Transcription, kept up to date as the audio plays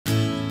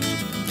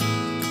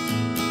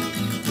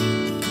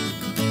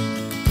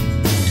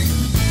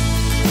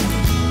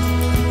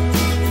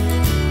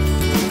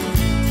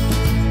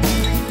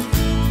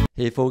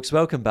Hey folks,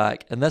 welcome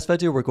back. In this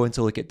video we're going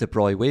to look at de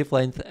Broglie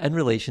wavelength in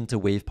relation to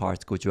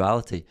wave-particle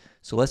duality.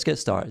 So let's get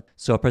started.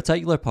 So a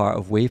particular part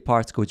of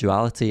wave-particle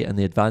duality in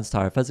the Advanced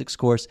Higher Physics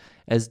course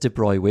is de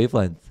Broglie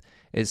wavelength.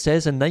 It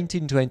says in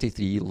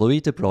 1923,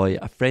 Louis de Broglie,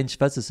 a French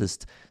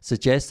physicist,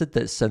 suggested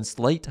that since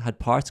light had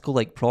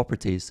particle-like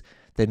properties,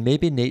 then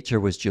maybe nature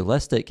was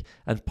dualistic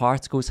and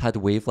particles had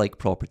wave-like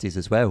properties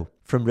as well.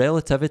 From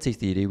relativity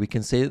theory, we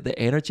can say that the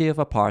energy of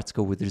a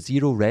particle with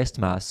zero rest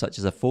mass, such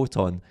as a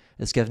photon,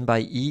 is given by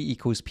E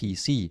equals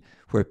pc,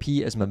 where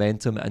p is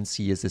momentum and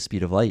c is the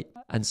speed of light.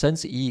 And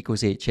since E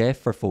equals hf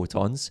for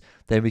photons,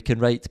 then we can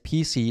write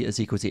pc is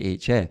equal to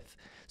hf.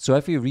 So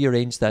if we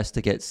rearrange this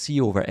to get c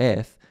over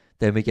f,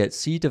 then we get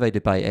c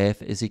divided by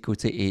f is equal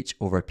to h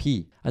over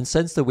p. And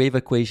since the wave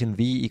equation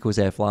v equals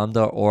f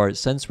lambda, or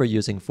since we're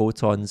using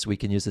photons, we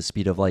can use the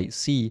speed of light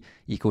c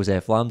equals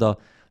f lambda,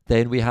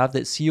 then we have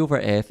that c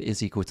over f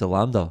is equal to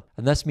lambda.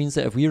 And this means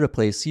that if we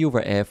replace c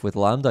over f with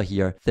lambda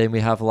here, then we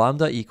have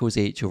lambda equals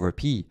h over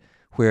p,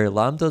 where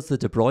lambda is the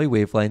de Broglie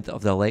wavelength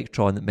of the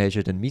electron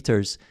measured in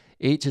meters,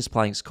 h is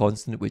Planck's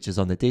constant, which is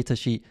on the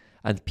datasheet,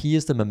 and p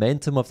is the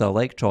momentum of the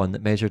electron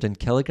measured in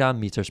kilogram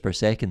meters per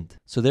second.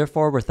 So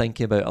therefore we're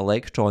thinking about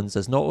electrons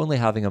as not only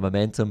having a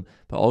momentum,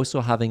 but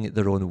also having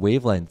their own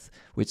wavelength,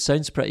 which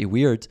sounds pretty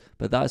weird,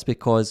 but that's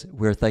because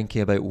we're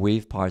thinking about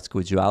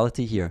wave-particle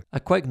duality here. A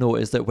quick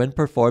note is that when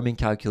performing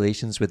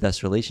calculations with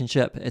this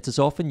relationship, it is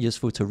often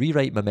useful to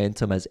rewrite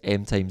momentum as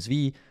m times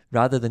v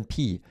rather than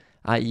p,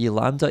 i.e.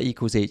 lambda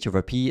equals h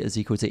over p is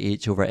equal to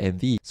h over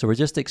mv. So we're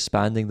just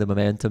expanding the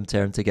momentum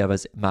term to give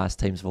us mass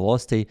times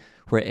velocity,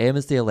 where m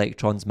is the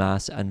electron's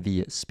mass and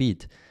v its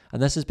speed.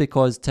 And this is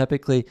because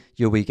typically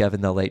you'll be given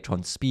the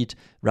electron's speed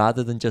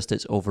rather than just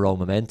its overall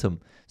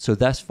momentum. So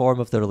this form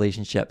of the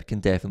relationship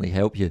can definitely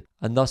help you.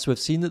 And thus we've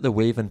seen that the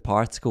wave and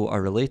particle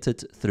are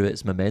related through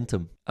its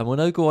momentum. And we'll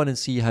now go on and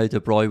see how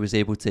de Broglie was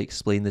able to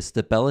explain the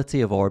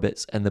stability of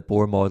orbits in the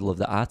Bohr model of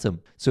the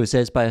atom. So it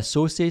says by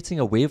associating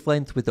a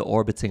wavelength with the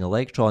orbiting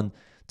electron,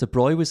 de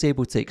Broglie was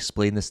able to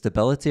explain the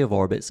stability of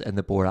orbits in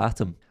the Bohr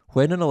atom.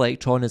 When an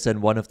electron is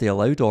in one of the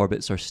allowed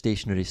orbits or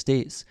stationary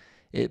states,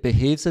 it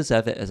behaves as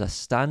if it is a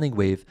standing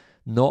wave,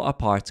 not a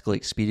particle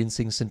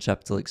experiencing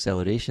centripetal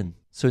acceleration.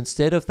 So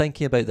instead of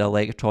thinking about the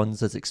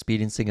electrons as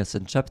experiencing a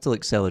centripetal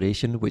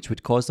acceleration which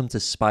would cause them to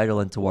spiral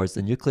in towards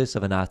the nucleus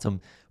of an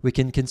atom, we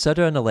can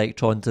consider an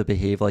electron to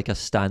behave like a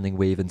standing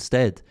wave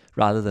instead,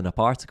 rather than a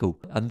particle,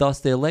 and thus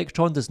the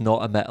electron does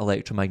not emit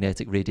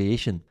electromagnetic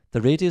radiation.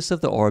 The radius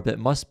of the orbit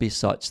must be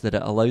such that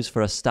it allows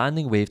for a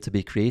standing wave to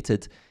be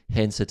created,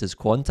 hence it is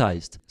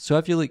quantized. So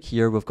if you look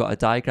here, we've got a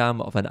diagram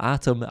of an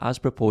atom as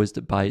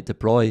proposed by de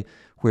Broglie,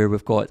 where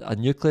we've got a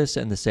nucleus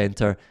in the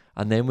centre,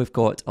 and then we've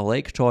got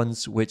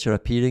electrons which are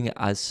appearing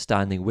as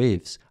standing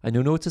waves. And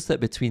you'll notice that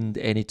between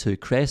any two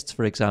crests,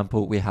 for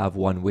example, we have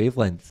one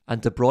wavelength.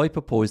 And de Broglie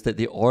proposed that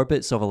the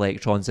orbits of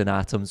electrons in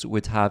atoms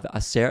would have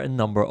a certain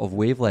number of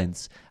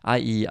wavelengths,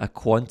 i.e. a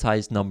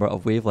quantized number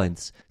of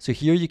wavelengths. So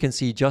here you can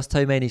see just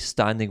how many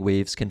standing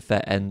waves can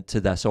fit into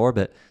this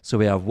orbit. So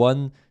we have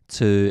 1,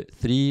 2,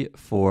 3,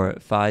 4,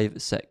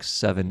 5, 6,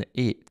 7,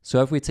 8.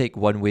 So if we take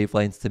one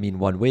wavelength to mean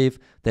one wave,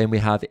 then we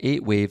have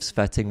 8 waves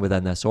fitting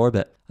within this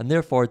orbit. And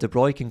therefore de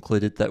Broglie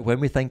concluded that when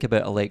we think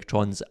about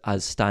electrons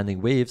as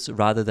standing waves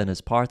rather than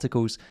as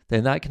particles,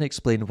 then that can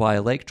explain why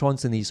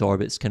electrons in these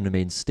orbits can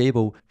remain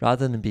stable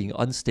rather than being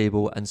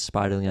unstable and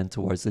spiraling in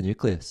towards the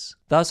nucleus.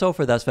 That's all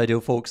for this video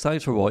folks,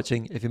 thanks for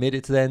watching. If you made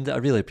it to the end, I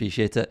really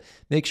appreciate it.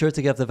 Make sure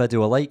to give the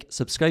video a like,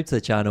 subscribe to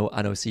the channel,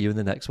 and I'll see you in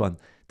the next one.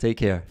 Take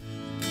care.